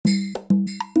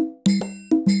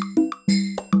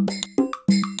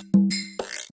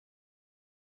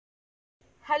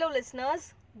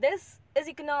listeners. This is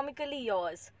Economically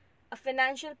Yours, a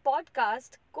financial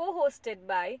podcast co hosted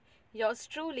by yours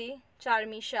truly,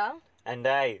 Charmisha. And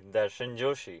I, Darshan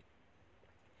Joshi,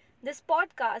 This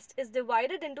podcast is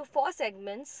divided into four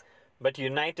segments. but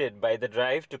united by the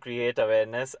drive to create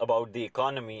awareness about the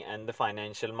economy and the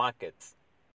financial markets.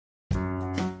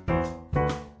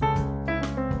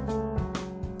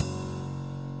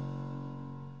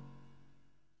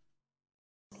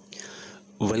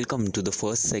 Welcome to the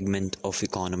first segment of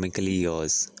Economically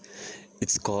Yours.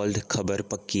 It's called Khabar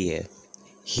Pakki Hai.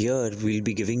 Here we'll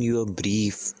be giving you a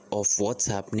brief of what's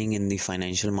happening in the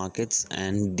financial markets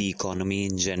and the economy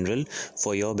in general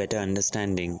for your better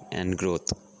understanding and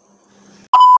growth.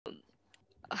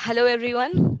 Hello,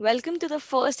 everyone. Welcome to the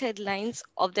first headlines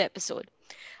of the episode,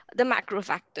 the macro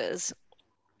factors.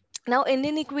 Now,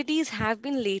 Indian equities have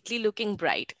been lately looking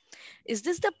bright. Is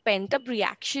this the pent up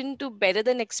reaction to better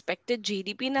than expected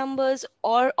GDP numbers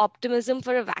or optimism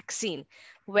for a vaccine?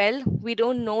 Well, we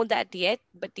don't know that yet,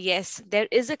 but yes, there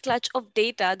is a clutch of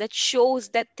data that shows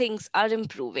that things are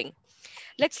improving.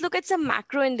 Let's look at some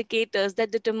macro indicators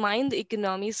that determine the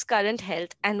economy's current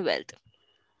health and wealth.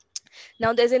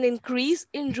 Now, there's an increase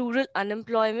in rural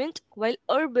unemployment while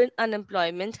urban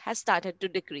unemployment has started to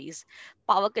decrease.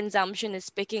 Power consumption is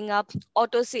picking up,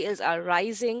 auto sales are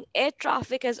rising, air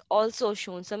traffic has also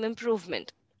shown some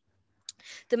improvement.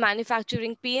 The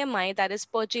manufacturing PMI, that is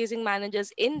Purchasing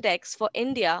Managers Index for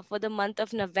India for the month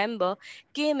of November,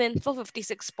 came in for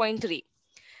 56.3.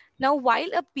 Now, while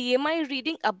a PMI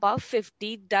reading above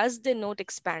 50 does denote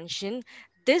expansion,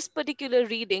 this particular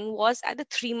reading was at a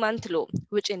 3 month low,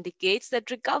 which indicates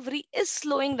that recovery is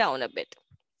slowing down a bit.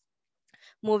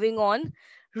 Moving on,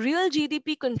 real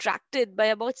GDP contracted by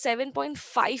about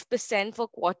 7.5% for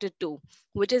quarter two,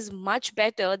 which is much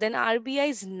better than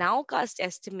RBI's nowcast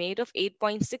estimate of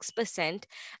 8.6%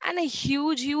 and a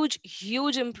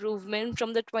huge improvement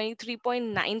from the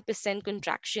 23.9%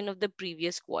 contraction of the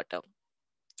previous quarter.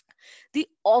 The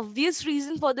obvious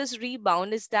reason for this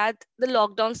rebound is that the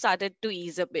lockdown started to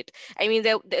ease a bit. I mean,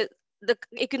 the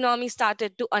economy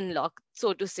started to unlock,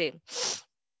 so to say.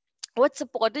 What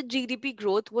supported GDP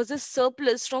growth was a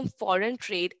surplus from foreign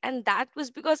trade, and that was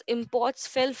because imports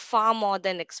fell far more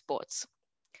than exports.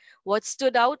 What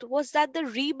stood out was that the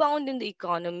rebound in the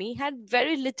economy had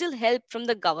very little help from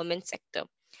the government sector.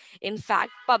 In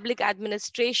fact, public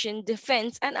administration,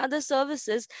 defense, and other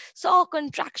services saw a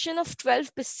contraction of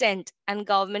 12%, and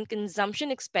government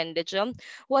consumption expenditure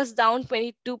was down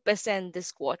 22%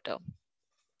 this quarter.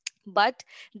 But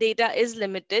data is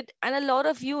limited, and a lot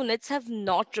of units have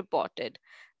not reported.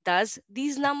 Thus,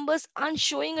 these numbers aren't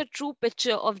showing a true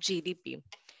picture of GDP.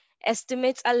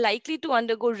 Estimates are likely to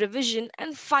undergo revision,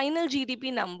 and final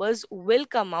GDP numbers will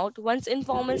come out once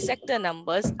informal sector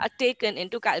numbers are taken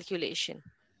into calculation.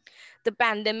 The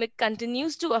pandemic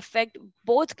continues to affect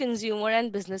both consumer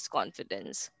and business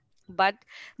confidence. But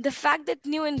the fact that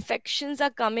new infections are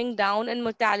coming down and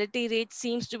mortality rate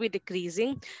seems to be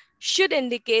decreasing should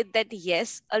indicate that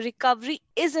yes, a recovery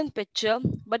is in picture,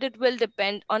 but it will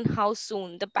depend on how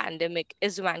soon the pandemic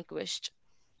is vanquished.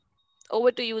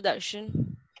 Over to you, Darshan.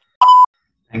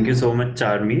 Thank you so much,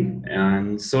 Charmi.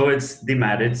 And so it's the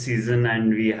marriage season,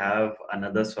 and we have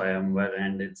another Swayamvar,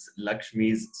 and it's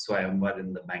Lakshmi's Swayamvar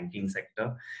in the banking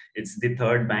sector. It's the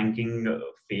third banking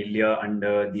failure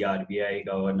under the RBI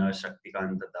Governor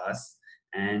Shaktikant Das.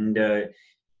 And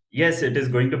yes, it is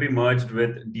going to be merged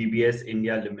with DBS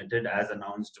India Limited as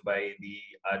announced by the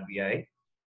RBI.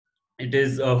 It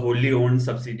is a wholly owned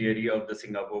subsidiary of the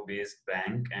Singapore based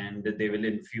bank, and they will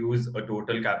infuse a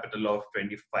total capital of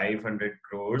 2,500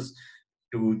 crores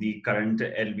to the current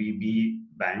LVB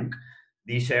bank.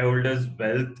 The shareholders'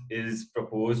 wealth is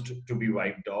proposed to be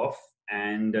wiped off,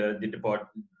 and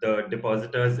the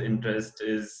depositors' interest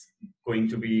is going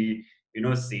to be,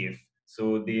 safe.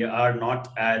 So they are not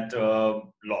at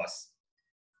loss.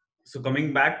 So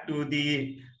coming back to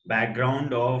the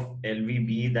background of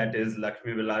LVB, that is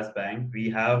Lakshmi Vilas Bank, we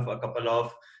have a couple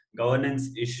of governance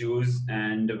issues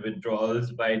and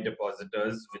withdrawals by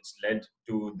depositors, which led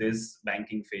to this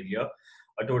banking failure.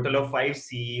 A total of 5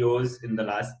 CEOs in the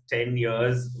last 10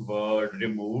 years were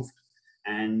removed,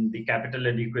 and the capital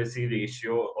adequacy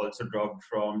ratio also dropped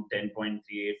from 10.38%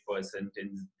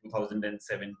 in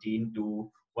 2017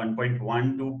 to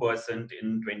 1.12%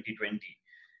 in 2020.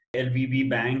 LVB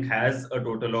Bank has a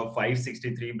total of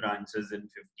 563 branches in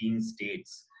 15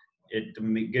 states. It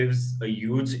gives a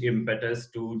huge impetus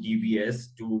to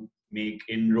DBS to make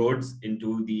inroads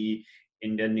into the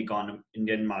Indian economy,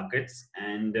 Indian markets,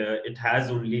 and it has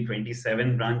only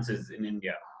 27 branches in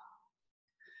India.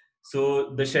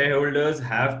 So the shareholders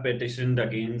have petitioned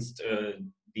against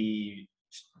the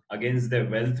against their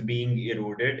wealth being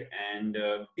eroded, and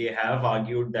they have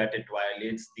argued that it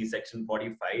violates the section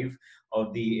 45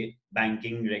 of the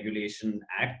Banking Regulation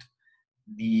Act.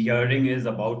 The hearing is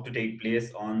about to take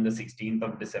place on the 16th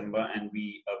of December, and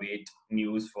we await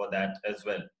news for that as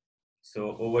well.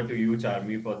 So over to you,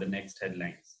 Charmi, for the next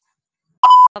headlines.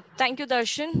 Thank you,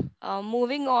 Darshan.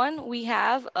 Moving on,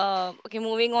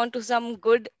 moving on to some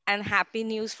good and happy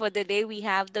news for the day. We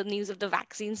have the news of the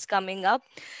vaccines coming up.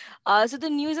 So the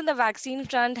news on the vaccine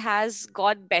front has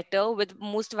got better, with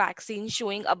most vaccines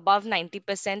showing above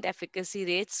 90% efficacy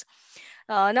rates.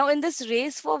 Now, in this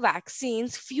race for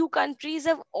vaccines, few countries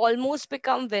have almost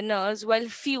become winners, while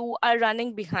few are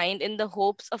running behind in the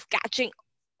hopes of catching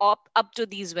up to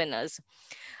these winners.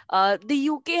 The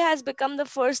UK has become the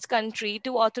first country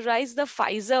to authorize the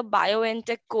Pfizer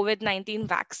BioNTech COVID 19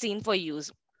 vaccine for use.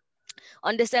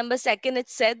 On December 2nd, it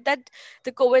said that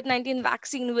the COVID 19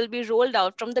 vaccine will be rolled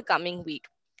out from the coming week.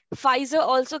 Pfizer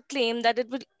also claimed that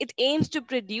it aims to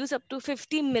produce up to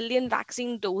 50 million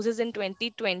vaccine doses in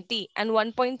 2020 and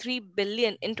 1.3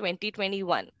 billion in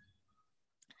 2021.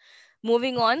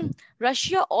 Moving on,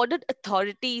 Russia ordered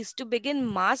authorities to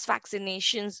begin mass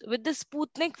vaccinations with the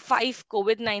Sputnik 5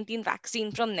 COVID 19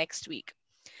 vaccine from next week.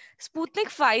 Sputnik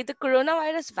 5, the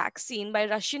coronavirus vaccine by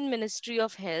Russian Ministry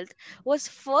of Health, was the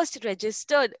first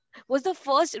registered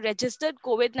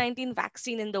COVID-19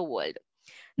 vaccine in the world.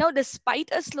 Now, despite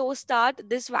a slow start,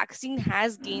 this vaccine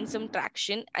has gained some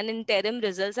traction, and interim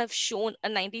results have shown a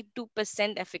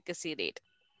 92% efficacy rate.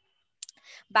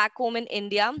 Back home in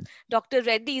India, Dr.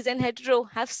 Reddy's and Hetero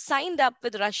have signed up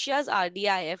with Russia's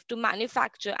RDIF to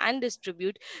manufacture and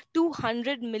distribute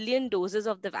 200 million doses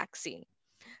of the vaccine.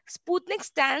 Sputnik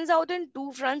stands out in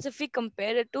two fronts if we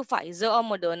compare it to Pfizer or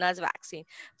Moderna's vaccine.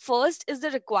 First is the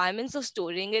requirements of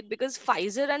storing it, because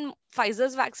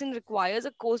Pfizer's vaccine requires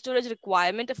a cold storage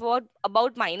requirement of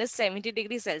about minus 70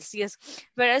 degrees Celsius,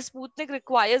 whereas Sputnik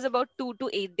requires about 2 to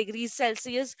 8 degrees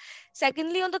Celsius.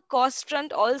 Secondly, on the cost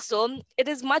front also, it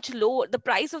is much lower. The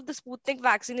price of the Sputnik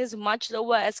vaccine is much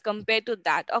lower as compared to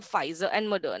that of Pfizer and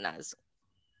Moderna's.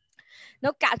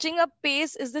 Now, catching up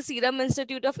pace is the Serum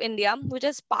Institute of India, which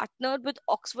has partnered with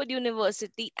Oxford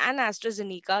University and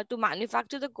AstraZeneca to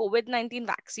manufacture the COVID 19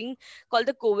 vaccine called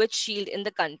the COVID Shield in the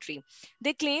country.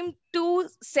 They claim to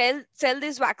sell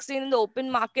this vaccine in the open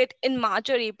market in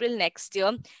March or April next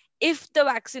year if the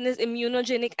vaccine is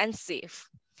immunogenic and safe.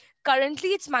 Currently,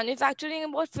 it's manufacturing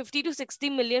about 50 to 60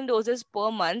 million doses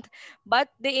per month, but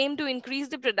they aim to increase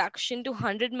the production to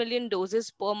 100 million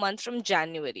doses per month from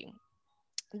January.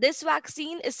 This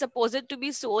vaccine is supposed to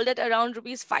be sold at around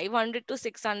rupees 500 to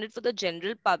 600 for the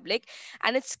general public,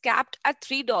 and it's capped at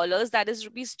 $3, that is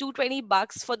rupees 220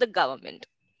 bucks for the government.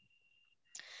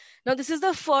 Now, this is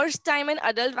the first time an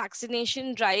adult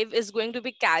vaccination drive is going to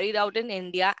be carried out in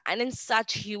India, and in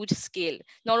such huge scale,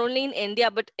 not only in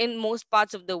India but in most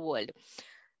parts of the world.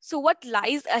 So, what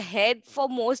lies ahead for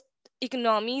most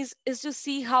economies is to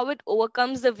see how it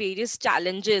overcomes the various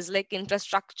challenges like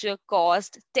infrastructure,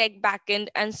 cost, tech backend,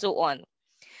 and so on.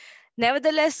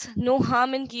 Nevertheless, no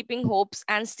harm in keeping hopes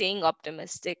and staying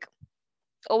optimistic.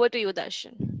 Over to you,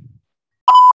 Darshan.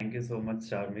 Thank you so much,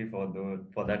 Charmi,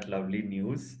 for that lovely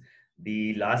news.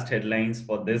 The last headlines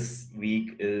for this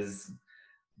week is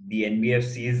the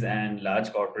NBFCs and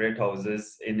large corporate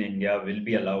houses in India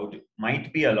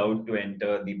might be allowed to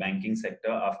enter the banking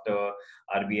sector after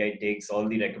RBI takes all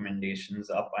the recommendations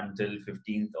up until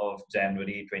 15th of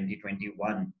January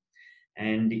 2021.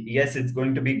 And yes, it's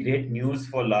going to be great news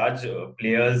for large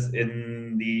players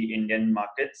in the Indian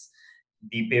markets.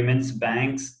 The payments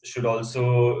banks should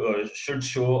also should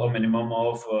show a minimum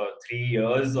of 3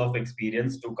 years of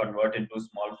experience to convert into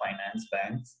small finance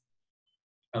banks.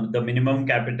 The minimum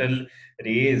capital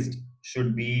raised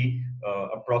should be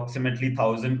approximately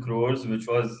 1,000 crores, which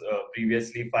was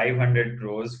previously 500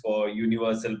 crores for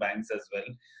universal banks as well.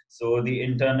 So the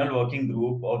internal working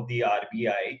group of the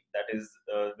RBI, that is,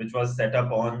 which was set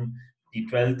up on the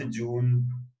 12th June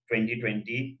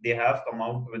 2020, they have come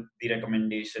out with the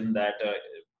recommendation that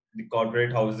the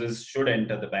corporate houses should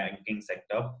enter the banking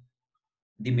sector.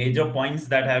 The major points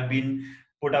that have been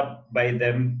put up by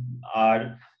them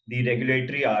are the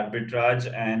regulatory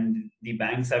arbitrage, and the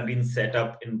banks have been set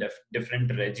up in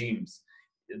different regimes.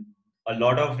 A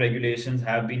lot of regulations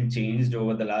have been changed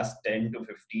over the last 10 to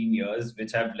 15 years,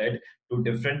 which have led to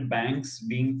different banks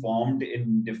being formed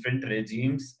in different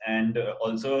regimes, and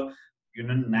also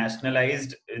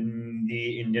nationalized in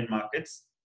the Indian markets.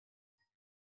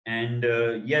 And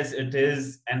yes, it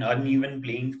is an uneven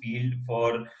playing field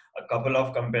for a couple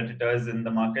of competitors in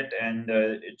the market, and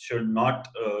it should not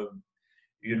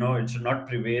it should not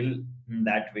prevail in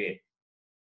that way.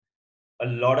 A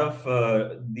lot of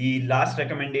the last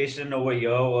recommendation over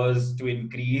here was to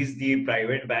increase the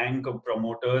private bank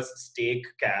promoters stake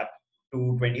cap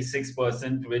to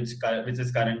 26%, which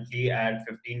is currently at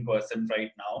 15%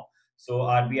 right now. So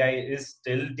RBI is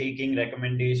still taking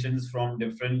recommendations from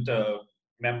different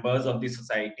members of the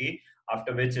society,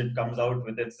 after which it comes out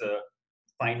with its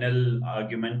final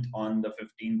argument on the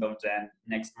 15th of Jan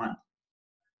next month.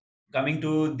 Coming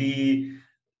to the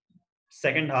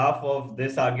second half of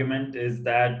this argument is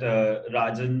that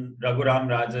Raghuram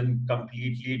Rajan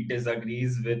completely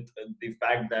disagrees with the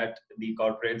fact that the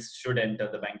corporates should enter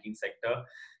the banking sector.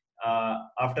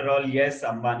 After all, yes,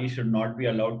 Ambani should not be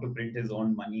allowed to print his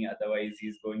own money, otherwise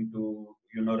he's going to,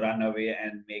 run away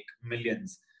and make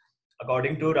millions.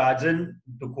 According to Rajan,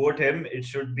 to quote him, it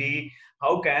should be,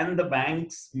 how can the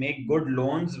banks make good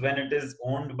loans when it is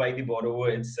owned by the borrower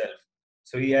itself?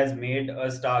 So he has made a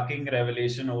starking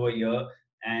revelation over here,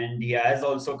 and he has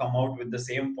also come out with the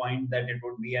same point that it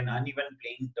would be an uneven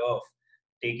playing turf,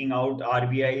 taking out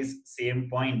RBI's same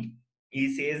point.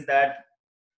 He says that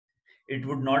it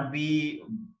would not be,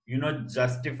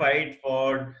 justified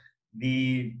for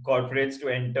the corporates to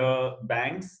enter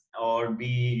banks or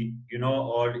be,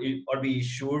 or be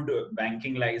issued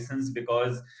banking license,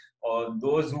 because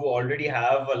those who already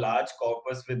have a large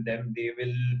corpus with them, they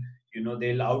will,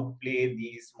 they'll outplay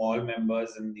the small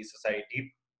members in the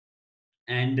society.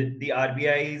 And the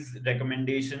RBI's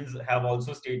recommendations have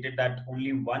also stated that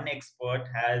only one expert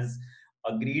has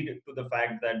agreed to the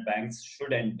fact that banks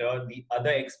should enter. The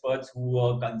other experts who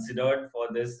were considered for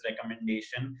this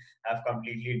recommendation have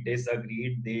completely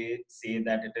disagreed. They say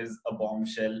that it is a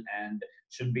bombshell and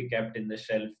should be kept in the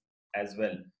shelf as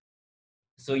well.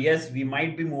 So yes, we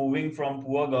might be moving from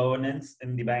poor governance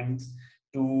in the banks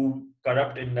to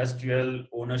corrupt industrial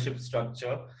ownership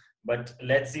structure. But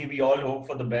let's see, we all hope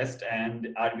for the best, and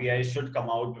RBI should come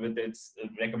out with its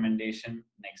recommendation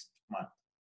next month.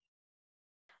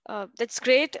 That's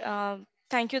great.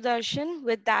 Thank you, Darshan.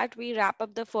 With that, we wrap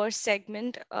up the first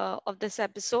segment of this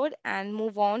episode and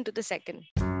move on to the second.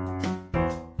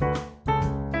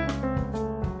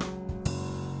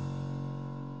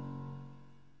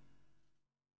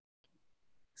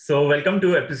 So, welcome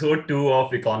to episode 2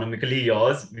 of Economically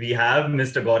Yours. We have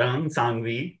Mr. Gaurang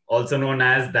Sangvi, also known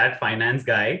as That Finance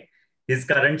Guy. He's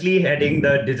currently heading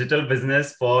the digital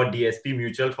business for DSP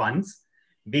Mutual Funds.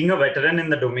 Being a veteran in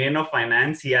the domain of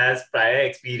finance, he has prior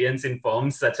experience in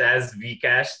firms such as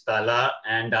Vcash, Tala,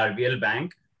 and RBL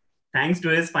Bank. Thanks to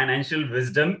his financial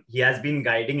wisdom, he has been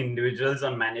guiding individuals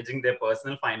on managing their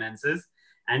personal finances.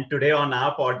 And today on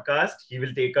our podcast, he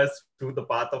will take us through the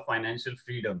path of financial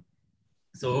freedom.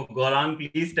 So, Gaurang,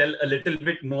 please tell a little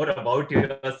bit more about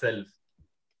yourself.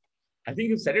 I think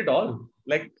you've said it all.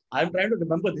 Like, I'm trying to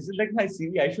remember, this is like my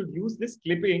CV. I should use this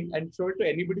clipping and show it to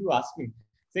anybody who asks me,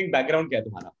 saying background kya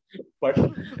tumhara. But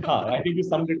I think you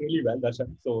summed it really well,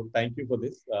 Darshan. So thank you for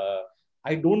this.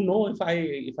 I don't know if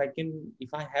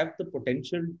I have the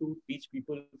potential to teach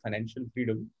people financial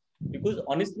freedom, because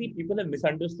honestly, people have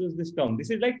misunderstood this term. This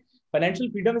is like financial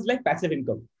freedom is like passive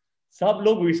income. सब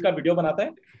लोग इसका video बनाता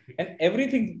है, and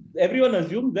everyone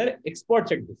assumes they're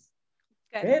expert at this.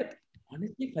 Okay. Where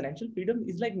honestly, financial freedom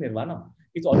is like nirvana.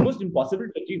 It's almost impossible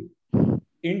to achieve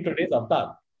in today's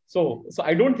avatar. So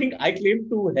I don't think I claim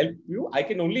to help you. I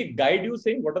can only guide you,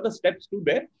 saying what are the steps to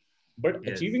there. But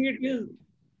Yes. achieving it is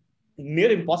near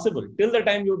impossible till the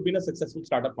time you've been a successful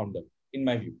startup founder, in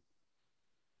my view.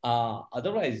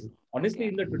 Otherwise, honestly,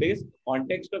 in the today's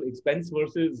context of expense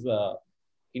versus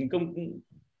income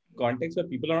context where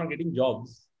people are not getting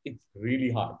jobs, it's really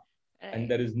hard.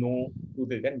 And there is no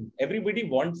truth. And everybody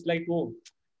wants like, oh,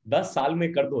 10 साल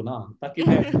में कर दो ना, ताकि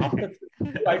मैं after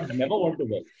I never want to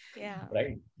work. Yeah.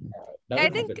 Right? I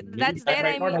think that's there.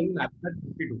 I mean,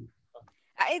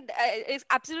 it's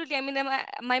absolutely. I mean,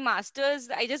 my master's,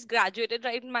 I just graduated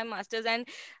right in my master's, and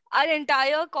our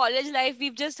entire college life,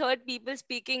 we've just heard people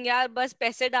speaking, yeah, bas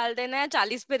paise dal dena hai,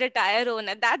 40 pe retire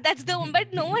hona. That's the one,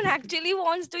 but no one actually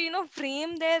wants to,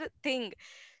 frame their thing.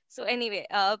 So anyway,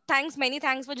 many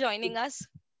thanks for joining us.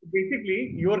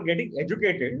 Basically, you are getting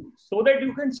educated so that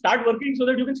you can start working, so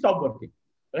that you can stop working.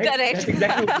 Right? Correct. That's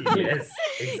exactly what it is.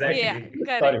 Yes, exactly. Yeah,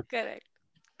 correct.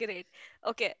 Great.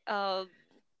 Okay.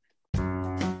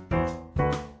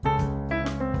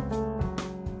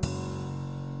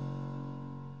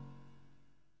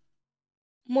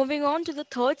 Moving on to the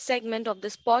third segment of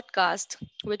this podcast,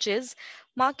 which is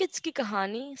Markets ki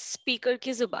kahani, speaker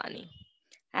ki zubani.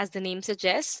 As the name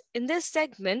suggests, in this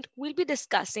segment, we'll be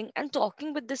discussing and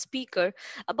talking with the speaker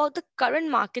about the current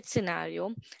market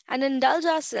scenario and indulge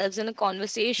ourselves in a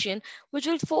conversation which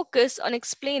will focus on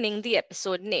explaining the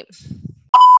episode name.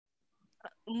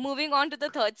 Moving on to the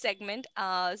third segment.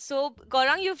 So,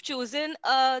 Gaurang, you've chosen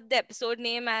the episode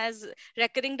name as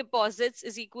recurring deposits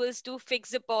is equals to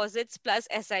fixed deposits plus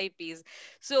SIPs.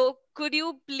 So, could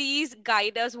you please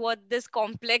guide us what this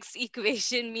complex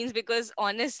equation means? Because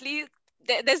honestly,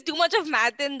 there's too much of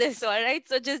math in this, all right?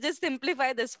 So, just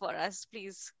simplify this for us,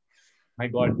 please. My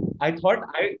God, I thought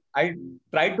I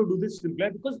tried to do this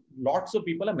simpler because lots of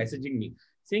people are messaging me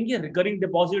saying कि recurring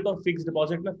deposit or fixed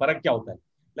deposit में फर्क क्या होता है?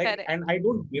 Like, Correct. and I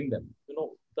don't blame them. You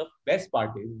know, the best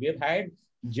part is we have had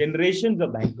generations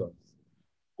of bankers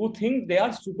who think they are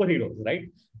superheroes, right?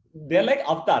 They're like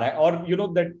Avatar, right? Or you know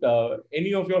that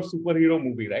any of your superhero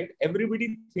movie, right?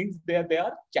 Everybody thinks they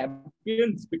are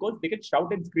champions because they can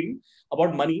shout and scream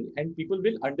about money and people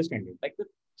will understand it. Like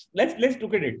let's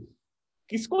look at it.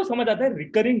 किसको समझ आता है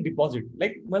recurring deposit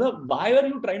like मतलब why are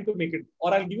you trying to make it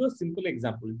और I give you a simple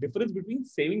example difference between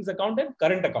savings account and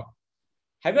current account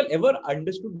have you ever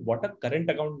understood what a current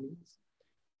account means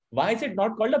why is it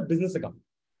not called a business account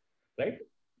right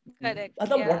Correct.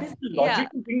 मतलब what Yeah. is the Yeah.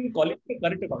 logic to call it a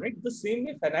current account right the same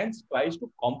way finance tries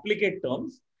to complicate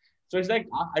terms so it's like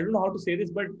I don't know how to say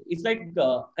this but it's like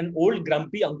an old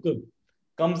grumpy uncle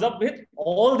comes up with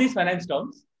all these finance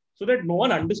terms so that no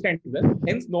one understands them.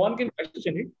 Hence, no one can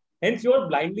question it. Hence, you are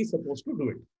blindly supposed to do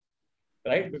it,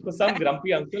 right? Because some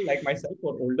grumpy uncle like myself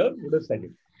or older would have said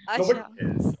it. No, but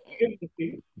Asha.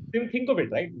 Yes. think of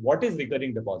it, right? What is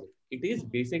recurring deposit? It is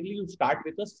basically you start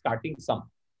with a starting sum,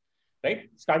 right?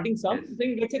 Starting sum, Yes.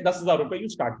 saying let's say 10,000 रुपए you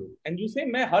start with, and you say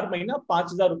मैं हर महीना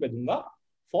 5,000 रुपए दूंगा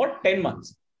for 10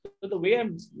 months. So the way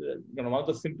one of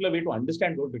the simpler way to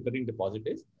understand what recurring deposit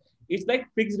is, it's like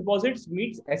fixed deposits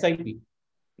meets SIP.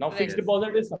 Now, Right. fixed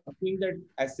deposit is something that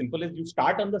as simple as you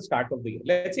start on the start of the year.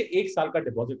 Let's say एक साल का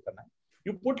deposit करना है.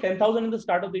 You put 10,000 in the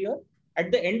start of the year. At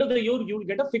the end of the year, you will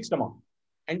get a fixed amount,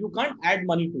 and you can't add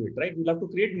money to it, right? You'll have to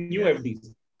create new Yes. FDs.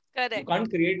 You Correct. can't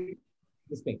create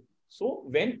this thing. So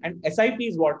when an SIP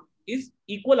is what is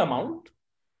equal amount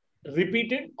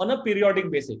repeated on a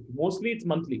periodic basis. Mostly it's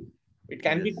monthly. It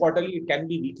can be Yes. quarterly, it can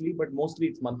be weekly, but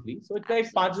mostly it's monthly. So it's like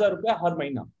 5,000 rupees हर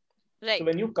महीना. Right. So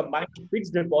when you combine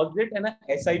fixed deposit and a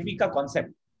SIP का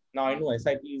concept, now I know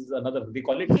SIP is another, they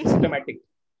call it systematic.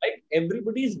 Like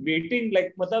everybody is waiting,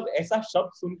 like मतलब ऐसा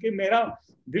शब्द सुन के मेरा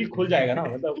दिल खुल जाएगा ना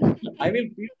मतलब I will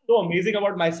feel so amazing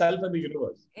about myself and the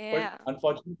universe. Yeah. But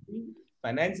unfortunately,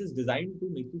 finance is designed to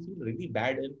make you feel really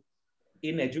bad and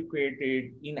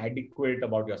uneducated, inadequate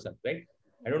about yourself, right?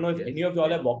 I don't know if Yes. any of you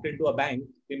all have walked into a bank,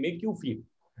 they make you feel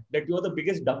that you're the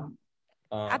biggest dumb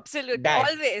Absolute. dad.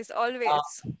 Always.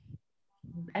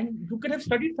 And you can have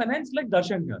studied finance like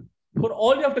Darshan here for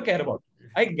all you have to care about.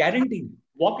 I guarantee,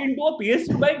 walk into a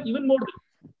PSU bank even more.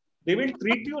 They will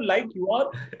treat you like you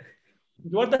are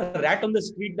the rat on the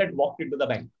street that walked into the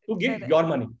bank to give Correct. your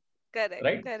money. Correct.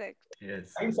 Right? Correct.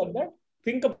 Yes. Having said that,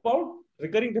 think about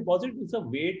recurring deposit is a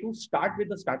way to start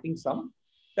with a starting sum.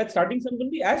 That starting sum can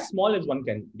be as small as one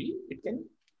can be. It can,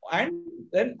 and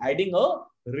then adding a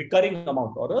recurring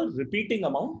amount or a repeating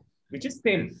amount, which is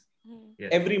same Hmm. Yes.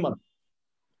 every month.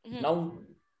 Hmm. Now,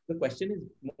 the question is,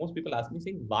 most people ask me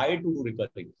saying, why to do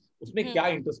recurring? उसमें Hmm. क्या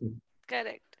interest me?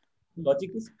 Correct.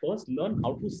 Logic is first learn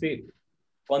how to save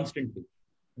constantly.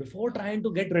 Before trying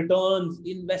to get returns,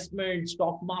 investment,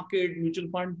 stock market, mutual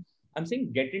fund, I'm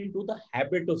saying get into the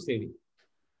habit of saving.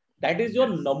 That is your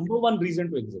Yes. number one reason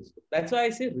to exist. That's why I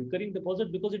say recurring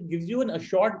deposit because it gives you an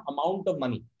assured amount of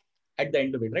money at the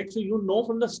end of it, right? So you know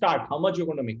from the start how much you're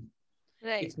going to make.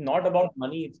 Right. It's not about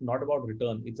money, it's not about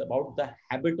return, it's about the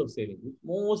habit of saving, which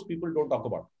most people don't talk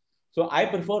about. So I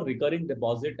prefer recurring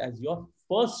deposit as your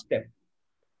first step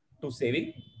to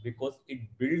saving because it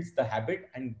builds the habit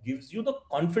and gives you the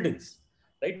confidence.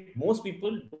 Right? Most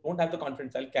people don't have the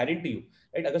confidence. I'll guarantee you.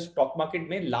 Right? अगर stock market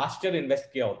में last year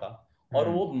invest किया होता और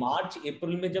वो मार्च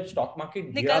अप्रैल में जब stock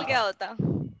market गिरा निकल था, गया होता.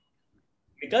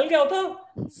 निकल गया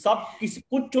होता सब किसी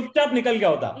कुछ चुपचाप निकल गया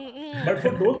होता. But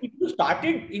for those people who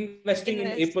started investing in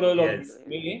April or Yes.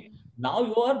 May, now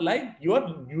you are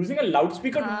using a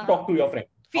loudspeaker to हाँ. talk to your friend.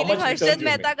 How feeling much Harshad returns you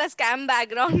Mehta made. का स्कैम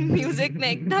बैकग्राउंड म्यूजिक में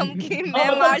एकदम कि हाँ, मैं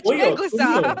मतलब मार्च वही में हो,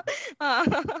 घुसा. सुन लो. हाँ.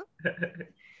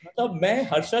 मतलब मैं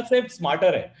हर्षद से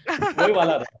स्मार्टर है वही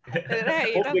वाला रहा.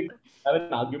 Right. Hope they have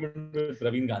an argument with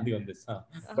Praveen Gandhi on this.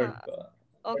 But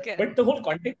Okay. but the whole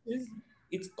context is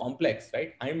it's complex,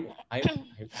 right? I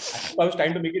was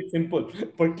trying to make it simple,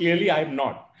 but clearly I'm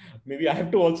not. maybe I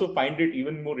have to also find it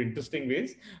even more interesting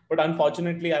ways. But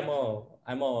unfortunately, I'm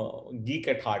a geek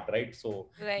at heart, right? So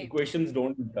Right. equations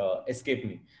don't escape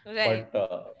me. Right.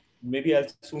 But maybe I'll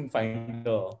soon find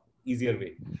the easier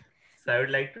way. So I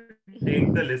would like to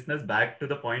take the listeners back to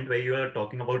the point where you are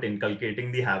talking about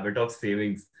inculcating the habit of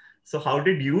savings. So how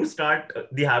did you start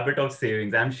the habit of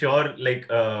savings? I'm sure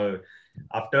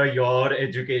after your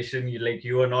education,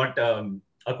 you are not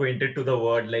acquainted to the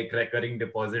word like recurring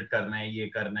deposit karna hai, ye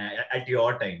karna hai, at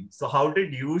your time. So how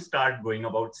did you start going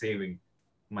about saving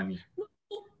money?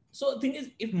 So the thing is,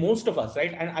 if most of us,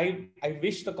 right, and I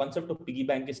wish the concept of piggy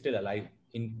bank is still alive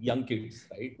in young kids,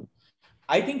 right?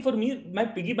 I think for me, my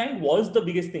piggy bank was the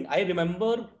biggest thing. I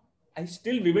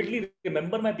still vividly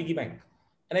remember my piggy bank.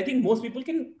 And I think most people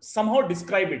can somehow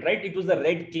describe it, right? It was a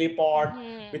red clay pot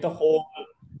with a Hmm. hole,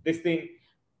 this thing.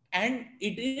 And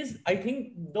it is, I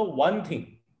think, the one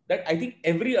thing that I think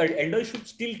every elder should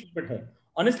still keep at home.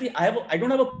 Honestly, I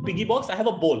don't have a piggy box. I have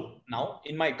a bowl now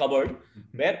in my cupboard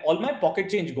where all my pocket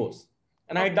change goes.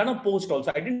 And I had done a post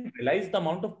also. I didn't realize the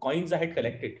amount of coins I had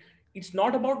collected. It's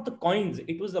not about the coins.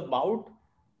 It was about,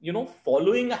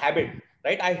 following a habit,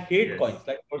 right? I hate Yes. coins.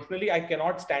 Like personally, I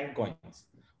cannot stand coins.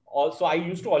 Also, I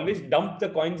used to always dump the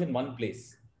coins in one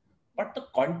place. But the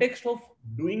context of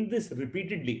doing this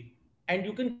repeatedly, and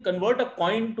you can convert a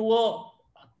coin to a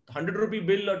 100 rupee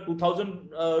bill or 2000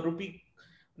 rupee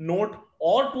note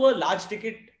or to a large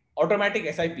ticket automatic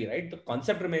SIP, right? The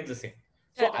concept remains the same.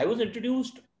 So I Correct. was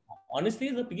introduced honestly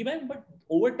as a piggy bank, but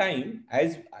over time,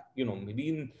 as maybe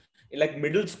in like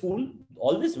middle school,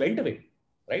 all this went away,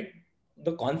 right?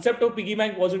 The concept of piggy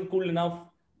bank wasn't cool enough.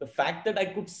 The fact that I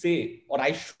could say, or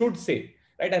I should say,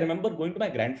 right? I remember going to my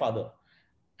grandfather,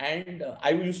 and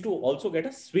I used to also get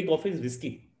a swig of his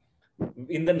whiskey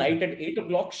in the night at 8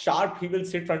 o'clock sharp. He will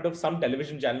sit in front of some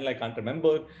television channel, I can't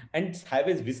remember, and have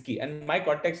his whiskey. And my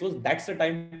context was, that's the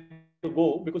time to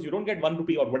go, because you don't get 1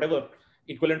 rupee or whatever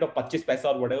equivalent of 25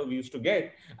 paisa or whatever we used to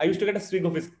get. I used to get a swig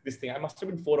of this thing. I must have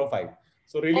been 4 or 5,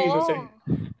 so really innocent.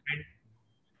 Oh. And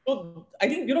so I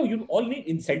think, you all need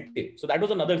incentive. So that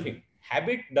was another thing.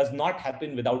 Habit does not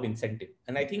happen without incentive.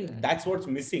 And I think that's what's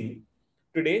missing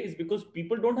today, is because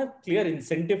people don't have clear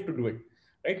incentive to do it.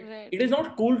 Right? Right. It is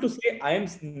not cool to say I am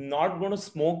not going to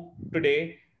smoke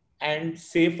today and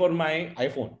save for my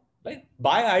iPhone. Like,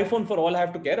 buy iPhone for all I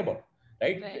have to care about.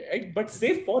 Right? Right. Right? But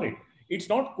save for it. It's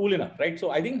not cool enough. Right?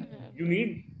 So I think you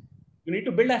need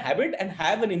to build a habit and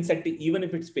have an incentive, even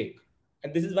if it's fake.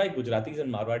 And this is why Gujaratis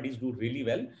and Marwadis do really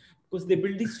well, because they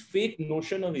build this fake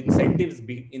notion of incentives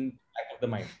in back of the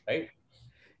mind, right?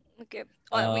 Okay.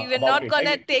 We were About not it,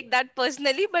 gonna right? take that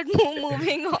personally, but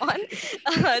moving on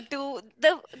to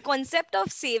the concept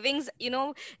of savings.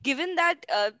 Given that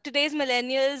today's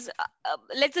millennials,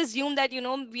 let's assume that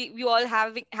we all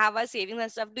have our savings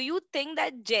and stuff. Do you think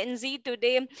that Gen Z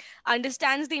today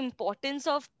understands the importance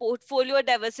of portfolio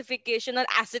diversification or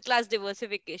asset class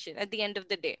diversification at the end of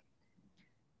the day?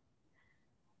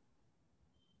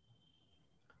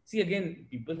 See, again,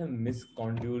 people have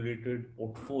misconvoluted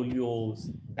portfolios,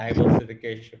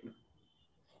 diversification.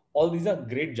 All these are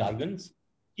great jargons.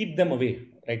 Keep them away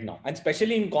right now, and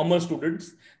especially in commerce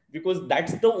students, because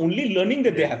that's the only learning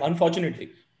that they have, unfortunately.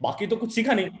 बाकी तो कुछ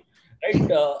सीखा नहीं,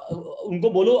 right?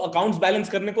 उनको बोलो accounts balance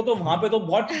करने को, तो वहां पे तो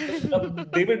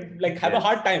बहुत they will like have a Yes.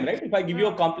 hard time, right? If I give you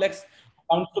a complex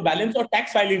accounts to balance or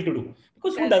tax filing to do,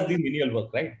 because who does Correct. the menial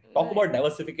work, right? Talk Right. about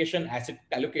diversification, asset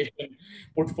allocation,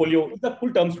 portfolio. These are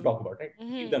cool terms to talk about, right?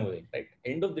 Keep Hmm. them away, right?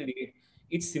 End of the day,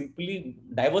 it's simply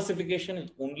diversification is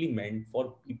only meant for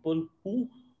people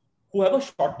who have a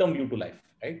short-term view to life,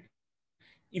 right?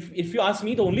 If you ask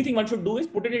me, the only thing one should do is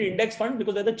put it in index fund,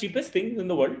 because they're the cheapest things in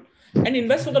the world, and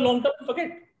invest for the long term and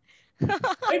forget.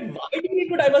 Right? Why do you need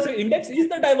to diversify? Index is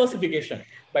the diversification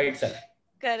by itself,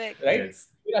 Correct. right? Yes.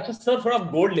 अच्छा sir थोड़ा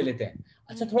gold ले लेते हैं,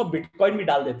 अच्छा थोड़ा bitcoin भी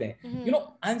डाल देते हैं. Hmm.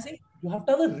 I am saying you have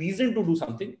to have a reason to do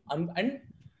something, and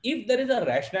if there is a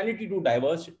rationality to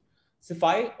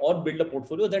diversify or build a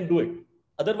portfolio, then do it.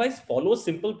 Otherwise, follow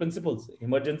simple principles.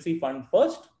 Emergency fund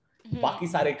first, बाकी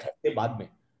Hmm. सारे खर्चे बाद में,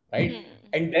 right? Hmm.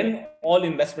 And then all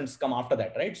investments come after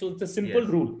that, right? So it's a simple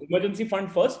Yes. rule: emergency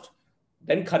fund first,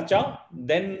 then kharcha,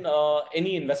 then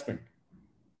any investment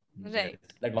Right.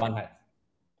 Yes. that one has.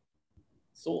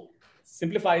 So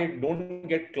simplify it. Don't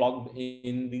get clogged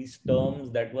in these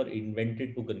terms that were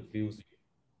invented to confuse you.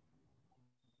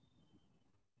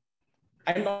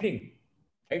 I'm not kidding,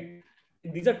 right?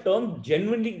 These are terms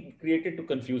genuinely created to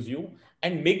confuse you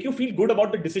and make you feel good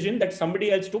about the decision that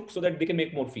somebody else took so that they can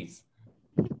make more fees.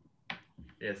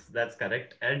 Yes, that's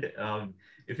correct. And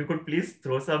if you could please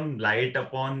throw some light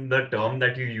upon the term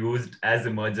that you used as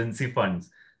emergency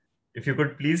funds. If you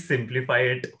could please simplify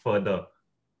it further.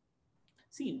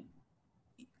 See,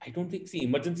 I don't think, see,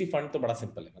 emergency fund तो बड़ा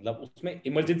simple है, मतलब उसमें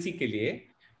emergency के लिए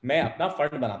मैं अपना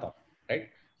fund बनाता हूँ, right?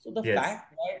 So the Yes.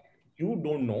 fact that you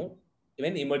don't know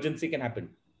when emergency can happen.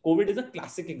 COVID is a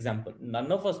classic example.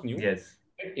 None of us knew Yes.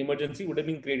 that emergency would have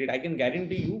been created. I can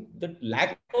guarantee you that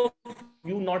lack of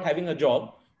you not having a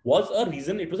job was a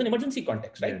reason. It was an emergency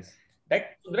context, right? Yes.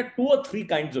 That so there are 2 or 3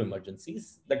 kinds of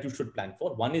emergencies that you should plan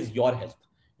for. One is your health.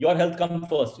 Your health comes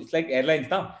first. It's like airlines,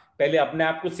 ना? पहले अपने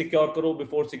आप को secure करो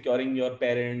before securing your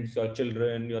parents, your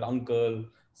children, your uncle,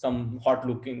 some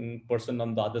hot-looking person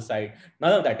on the other side.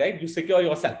 None of that, right? You secure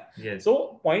yourself. Yes.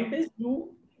 So point is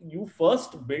you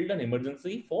first build an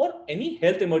emergency for any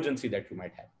health emergency that you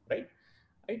might have, right?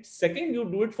 Right. Second, you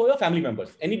do it for your family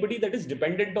members, anybody that is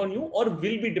dependent on you or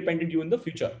will be dependent on you in the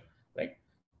future, right?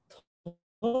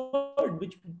 Third,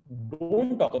 which we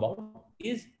don't talk about,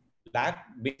 is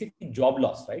basically job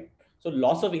loss, right? So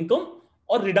loss of income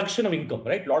or reduction of income,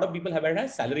 right? A lot of people have had a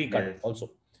salary cut Yes.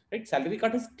 also, right? Salary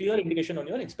cut is clear indication on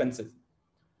your expenses.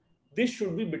 This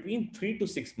should be between 3 to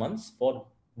 6 months for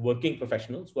working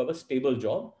professionals who have a stable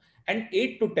job, and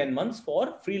 8 to 10 months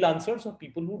for freelancers or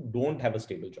people who don't have a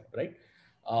stable job, right?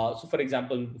 So for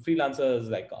example, freelancers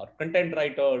like our content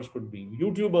writers, could be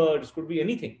YouTubers, could be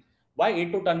anything. Why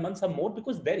 8 to 10 months or more?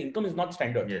 Because their income is not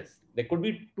standard. Yes. There could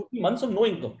be 2 months of no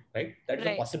income, right? That is a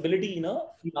Right. possibility in a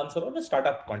freelancer or a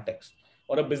startup context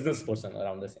or a business person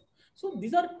around the same. So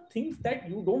these are things that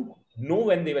you don't know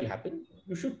when they will happen.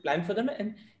 You should plan for them,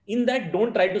 and in that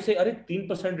don't try to say अरे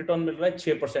 3% return मिल रहा है,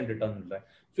 6% return मिल रहा है,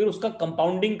 फिर उसका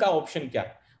compounding का option क्या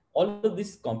है? All of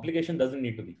this complication doesn't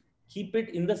need to be. Keep it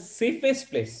in the safest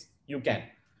place you can,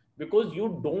 because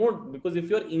if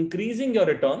you're increasing your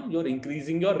return, you're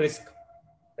increasing your risk,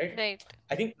 right? Right.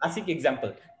 I think classic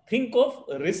example. Think of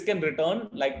risk and return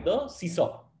like the seesaw,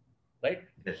 right?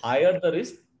 Yes. Higher the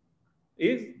risk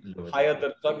is Lower. higher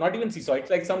the, not even seesaw. It's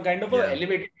like some kind of Yeah. a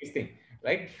elevated thing,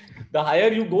 right? The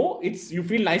higher you go, you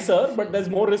feel nicer, but there's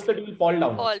more risk that you will fall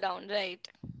down. Fall down, right.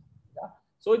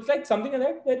 So it's like something like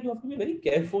that where you have to be very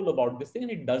careful about this thing,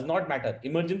 and it does not matter.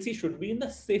 Emergency should be in the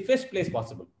safest place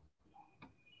possible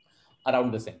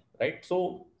around the same, right?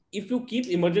 So if you keep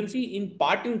emergency in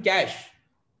part in cash,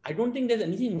 I don't think there's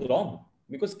anything wrong,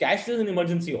 because cash is an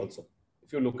emergency also.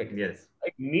 If you look at it, Yes.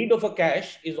 like need of a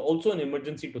cash is also an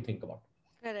emergency to think about.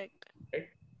 Correct. Right?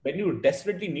 When you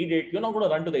desperately need it, you're not going to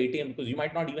run to the ATM because you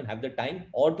might not even have the time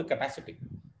or the capacity,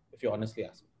 if you honestly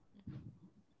ask.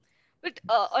 But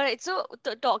all right, so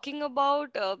talking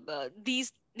about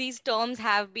these terms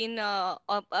have been a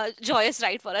joyous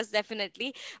ride for us,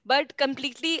 definitely. But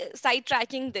completely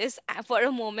sidetracking this for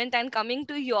a moment and coming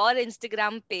to your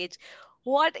Instagram page,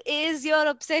 what is your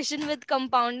obsession with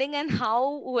compounding, and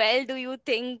how well do you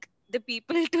think the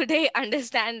people today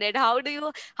understand it? How do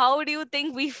you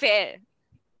think we fare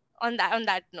on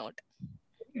that note?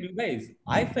 You guys,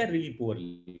 I fare really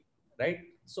poorly, right?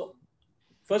 So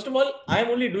first of all, I'm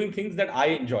only doing things that I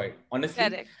enjoy, honestly.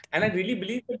 Correct. And I really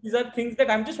believe that these are things that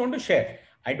I just want to share.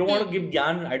 I don't want to give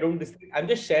gyan. I'm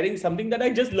just sharing something that I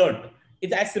just learned.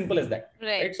 It's as simple as that.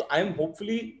 Right. So I'm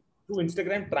hopefully through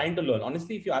Instagram trying to learn.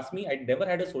 Honestly, if you ask me, I never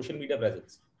had a social media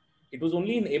presence. It was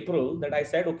only in April that I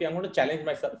said, okay, I'm going to challenge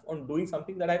myself on doing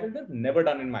something that I will have never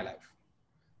done in my life.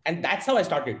 And that's how I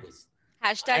started this.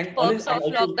 Hashtag And perks of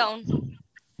also- lockdown.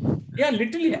 Yeah,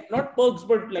 literally, not perks,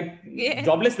 but like Yeah.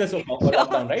 joblessness of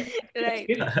lockdown, right? Right.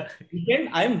 Still, weekend,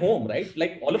 I'm home, right?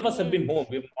 Like all of us have been home.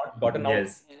 We've not gotten out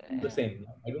Yes. the same.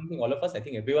 I don't think all of us. I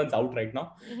think everyone's out right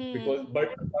now. Mhm.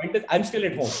 But the point is, I'm still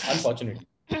at home, unfortunately.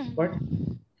 But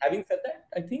having said that,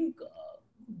 I think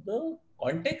the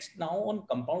context now on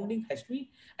compounding has to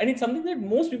be, and it's something that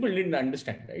most people didn't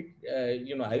understand, right?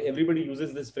 Everybody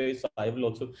uses this phrase, so I will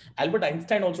also. Albert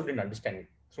Einstein also didn't understand it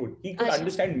through it. He could Acha.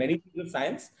 understand many things of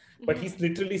science, but he's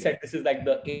literally said this is like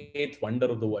the 8th wonder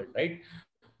of the world, right?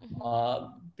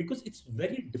 Because it's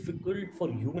very difficult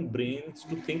for human brains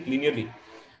to think linearly,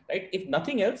 right? If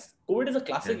nothing else, COVID is a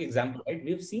classic Yes. example, right?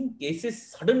 We've seen cases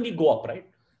suddenly go up, right?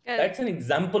 Correct. That's an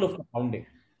example of compounding,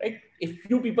 right? If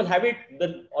few people have it,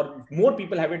 or more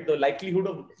people have it, the likelihood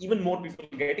of even more people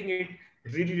getting it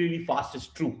really, really fast is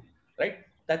true, right?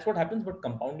 That's what happens, but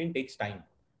compounding takes time,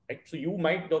 right? So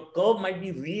the curve might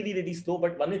be really, really slow,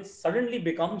 but when it suddenly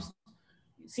becomes,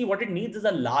 see, what it needs is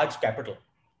a large capital.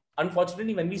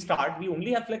 Unfortunately, when we start, we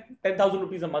only have like 10,000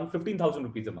 rupees a month, 15,000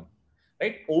 rupees a month,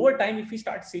 right? Over time, if we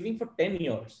start saving for 10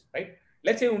 years, right?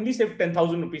 Let's say only save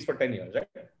 10,000 rupees for 10 years, right?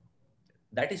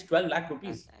 That is 12 lakh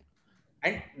rupees.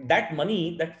 And that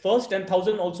money, that first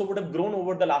 10,000 also would have grown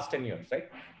over the last 10 years, right?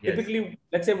 Yes. Typically,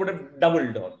 let's say would have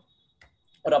doubled or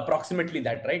or approximately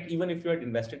that, right? Even if you had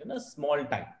invested in a small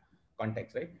time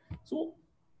context, right? So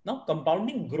now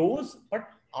compounding grows, but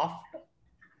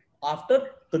after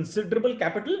considerable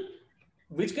capital,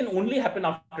 which can only happen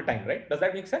after time, right? Does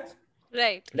that make sense?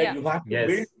 Right. That Yeah. you have to build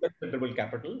Yes. considerable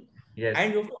capital, Yes.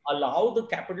 and you have to allow the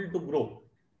capital to grow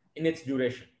in its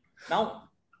duration. Now,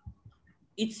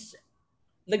 it's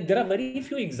like there are very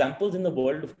few examples in the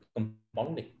world of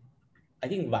compounding. I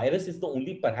think virus is the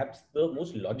only, perhaps the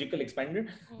most logical expander.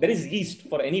 There is yeast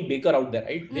for any baker out there,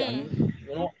 right?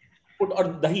 Put or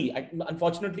dahi.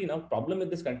 Unfortunately, now problem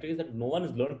with this country is that no one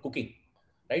has learned cooking,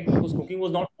 right? Because cooking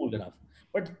was not cool enough.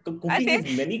 But I cooking think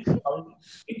has many compounding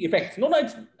effects. No,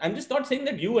 I'm just not saying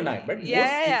that you and I, but most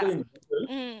yeah. people in general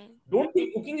Mm, don't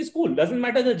think cooking is cool. Doesn't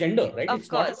matter the gender, right? of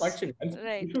It's not a course. question.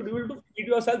 Right. You should be able to feed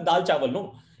yourself dal chawal,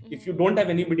 no? If you don't have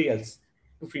anybody else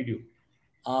to feed you.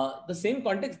 The same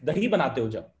context, dahi banate ho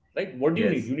jab, right? What do you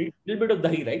need? Yes. You need a little bit of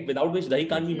dahi, right? Without which dahi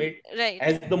can't be made. Right.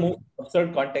 As the most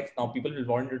absurd context, now people will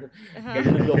want to Uh-huh. get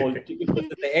into the whole chicken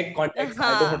versus the egg context. I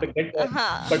don't Uh-huh. want to get there.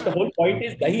 But the Uh-huh. whole point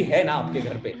is dahi hai na aapke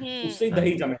ghar pe. Usse Huh.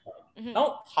 dahi jamega. Now,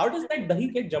 how does that dahi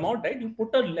get jam out, right? You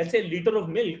put a, let's say, liter of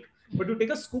milk, but you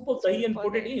take a scoop of dahi and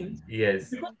put it in.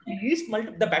 Yes. Because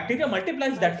the bacteria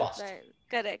multiplies that fast.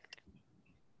 Correct.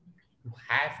 You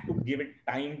have to give it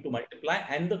time to multiply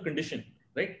and the condition,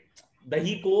 right?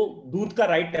 दही को दूध का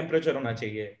right temperature होना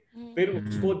चाहिए, फिर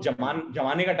उसको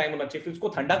जमाने का टाइम होना चाहिए, फिर उसको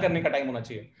ठंडा करने का टाइम होना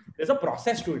चाहिए. There's a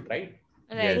process to it, right?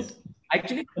 Right. So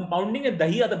actually compounding and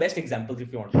dahi are the best examples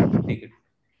if you want to take it.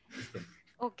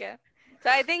 Okay. So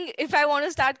I think if I want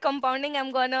to start compounding,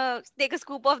 I'm gonna take a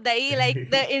scoop of dahi like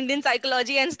the Indian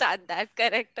psychology and start that.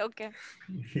 Correct. Okay.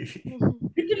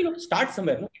 You have to start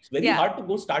somewhere. No? It's very Yeah. hard to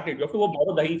go start it. You have to go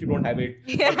borrow dahi if you don't have it,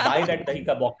 or Yeah. buy that dahi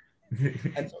ka box.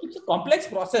 And so it's a complex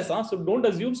process. Huh? So don't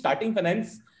assume starting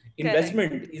finance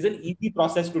investment is an easy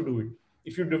process to do it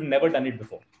if you've never done it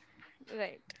before.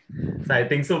 Right. So I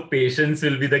think so patience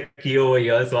will be the key over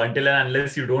here. So until and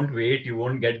unless you don't wait, you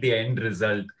won't get the end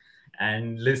result.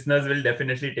 And listeners will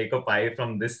definitely take a pie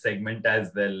from this segment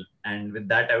as well. And with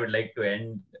that, I would like to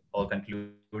end or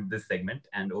conclude this segment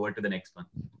and over to the next one.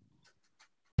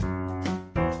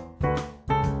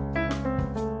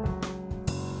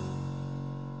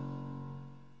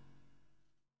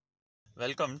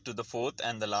 Welcome to the fourth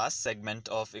and the last segment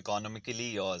of Economically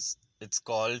Yours. It's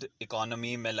called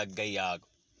Economy Mein Lag Gayi Aag.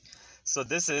 So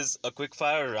this is a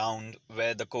quickfire round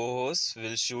where the co-host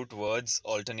will shoot words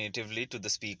alternatively to the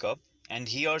speaker, and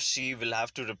he or she will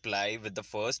have to reply with the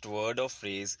first word or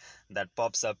phrase that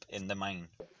pops up in the mind.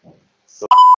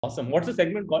 Awesome. What's the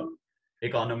segment called?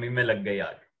 Economy Mein Lag Gayi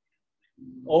Aag.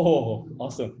 Oh,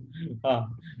 awesome. हाँ,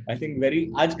 I think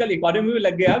very आजकल economy में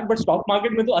लग गया आग, but stock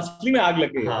market में तो असली में आग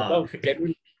लग गई है. हाँ. मतलब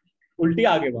genuine उल्टी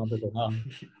आग है वहाँ पे तो. हाँ.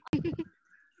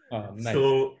 Nice. So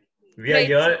we are Great.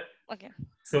 here. Okay.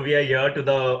 So we are here to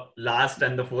the last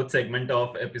and the fourth segment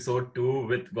of episode 2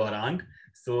 with Gaurang.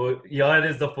 So here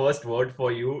is the first word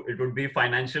for you. It would be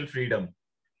financial freedom.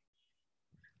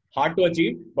 Hard to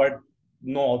achieve, but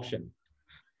no option.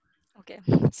 Okay.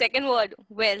 Second word,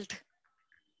 wealth.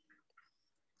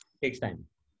 Takes time.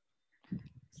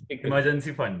 Stick with it.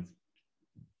 Emergency funds.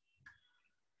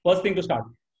 First thing to start.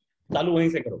 चालू वहीं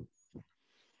से करो.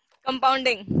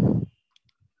 Compounding.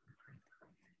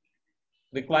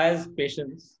 Requires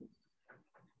patience,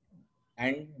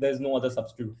 and there's no other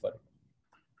substitute for it.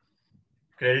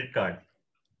 Credit card.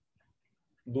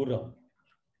 दूर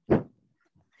रहो.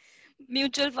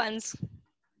 Mutual funds.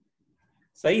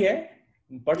 सही है,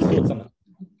 but सोच समझ.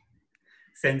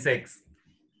 Sensex.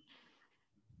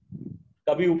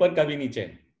 कभी ऊपर कभी नीचे.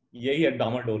 यही है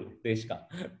डामाडोल देश का.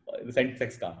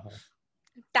 सेंसेक्स का.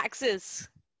 Taxes.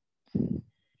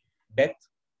 डेथ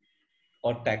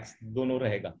और टैक्स दोनों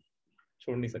रहेगा.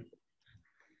 छोड़ नहीं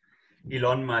सकते.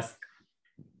 Elon Musk.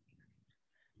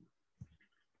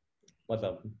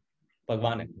 मतलब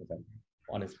भगवान है मतलब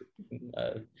honestly.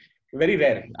 Very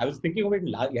rare. I was thinking of it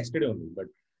yesterday only, but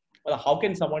well, how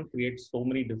can someone create so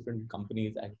many different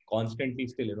companies and constantly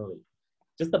still innovate?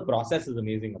 Just the process is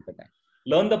amazing of the time.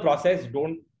 Learn the process.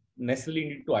 Don't necessarily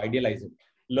need to idealize it.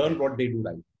 Learn what they do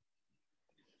right.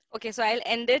 Okay, so I'll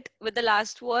end it with the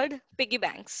last word, piggy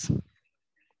banks.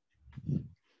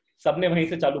 सबने वहीं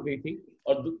से चालू की थी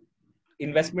और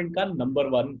investment का number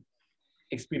 1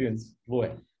 experience वो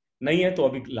है. नहीं है तो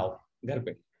अभी लाओ घर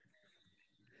पे.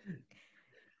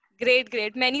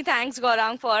 Great. Many thanks,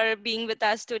 Gaurang, for being with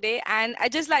us today. And I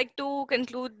just like to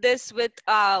conclude this with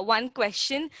one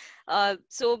question.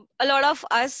 So a lot of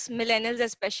us millennials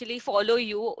especially follow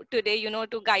you today,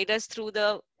 to guide us through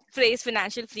the phrase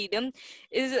financial freedom.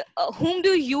 Is whom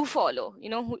do you follow?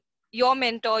 your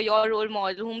mentor, your role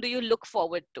model? Whom do you look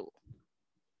forward to?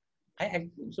 I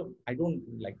don't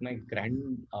like my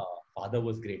grandfather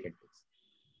was great at this.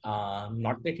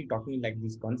 Not that he taught me like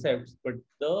these concepts, but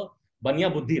the Banya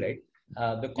Buddhi, right?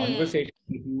 The Hmm. conversation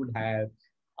he would have,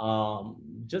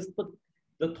 just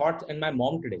the thoughts, and my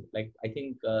mom today. Like I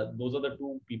think those are the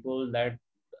two people that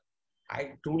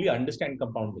I truly understand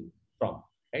compounding from.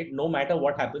 Right? No matter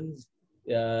what happens,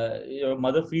 your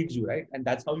mother feeds you, right? And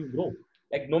that's how you grow.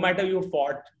 Like no matter you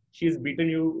fought, she's beaten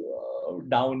you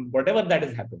down, whatever that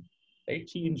has happened, right?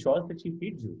 She ensures that she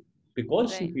feeds you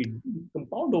because she Right. feeds you,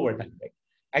 compound over time, right?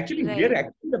 Actually, we are Right.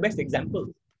 actually the best examples,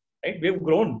 right? We have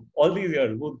grown all these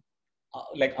years.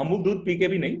 Like Amul दूध P के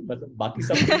भी नहीं, but बाकी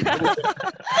सब भी grow.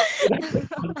 So that's the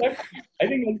concept. I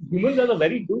think like, humans are a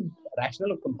very good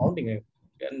rational of compounding.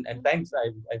 And thanks,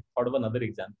 I thought of another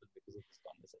example because of this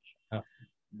conversation.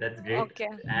 That's great. Okay.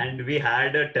 And we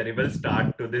had a terrible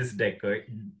start to this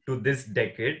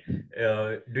decade.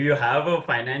 Do you have a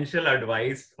financial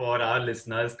advice for our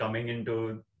listeners coming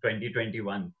into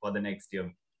 2021 for the next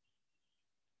year?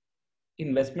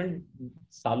 Investment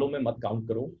सालों में मत count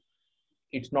करो.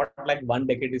 It's not like one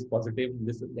decade is positive,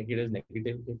 this decade is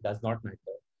negative. It does not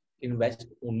matter. Invest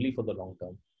only for the long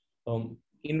term.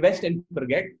 Invest and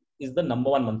forget is the number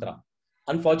one mantra.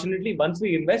 Unfortunately, once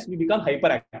we invest, we become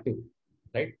hyperactive,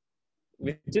 right?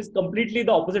 Which is completely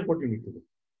the opposite what you need to do,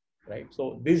 right?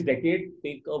 So this decade,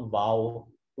 take a vow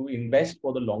to invest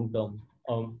for the long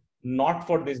term, not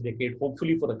for this decade,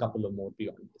 hopefully for a couple of more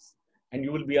beyond this. And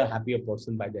you will be a happier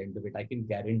person by the end of it. I can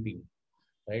guarantee you,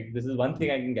 right? This is one thing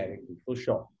I can guarantee for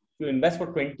sure. If you invest for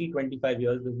 20, 25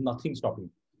 years, there's nothing stopping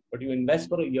you. But you invest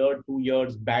for a year, 2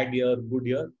 years, bad year, good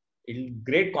year, it'll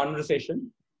great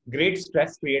conversation, great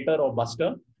stress creator or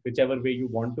buster, whichever way you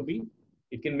want to be.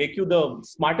 It can make you the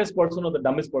smartest person or the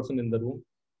dumbest person in the room,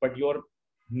 but you're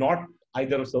not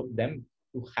either of them.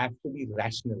 You have to be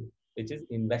rational, which is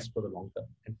invest for the long term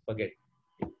and forget.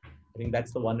 I think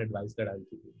that's the one advice that I'll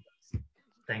give you guys.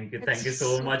 Thank you. That's Thank you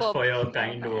so much superb, for your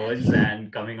kind words man.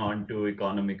 and coming on to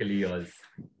Economically Yours.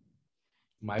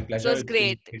 My This pleasure. was It's been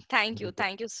great. great. Thank you.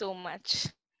 Thank you so much.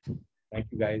 Thank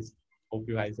you guys. Hope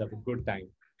you guys have a good time.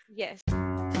 Yes.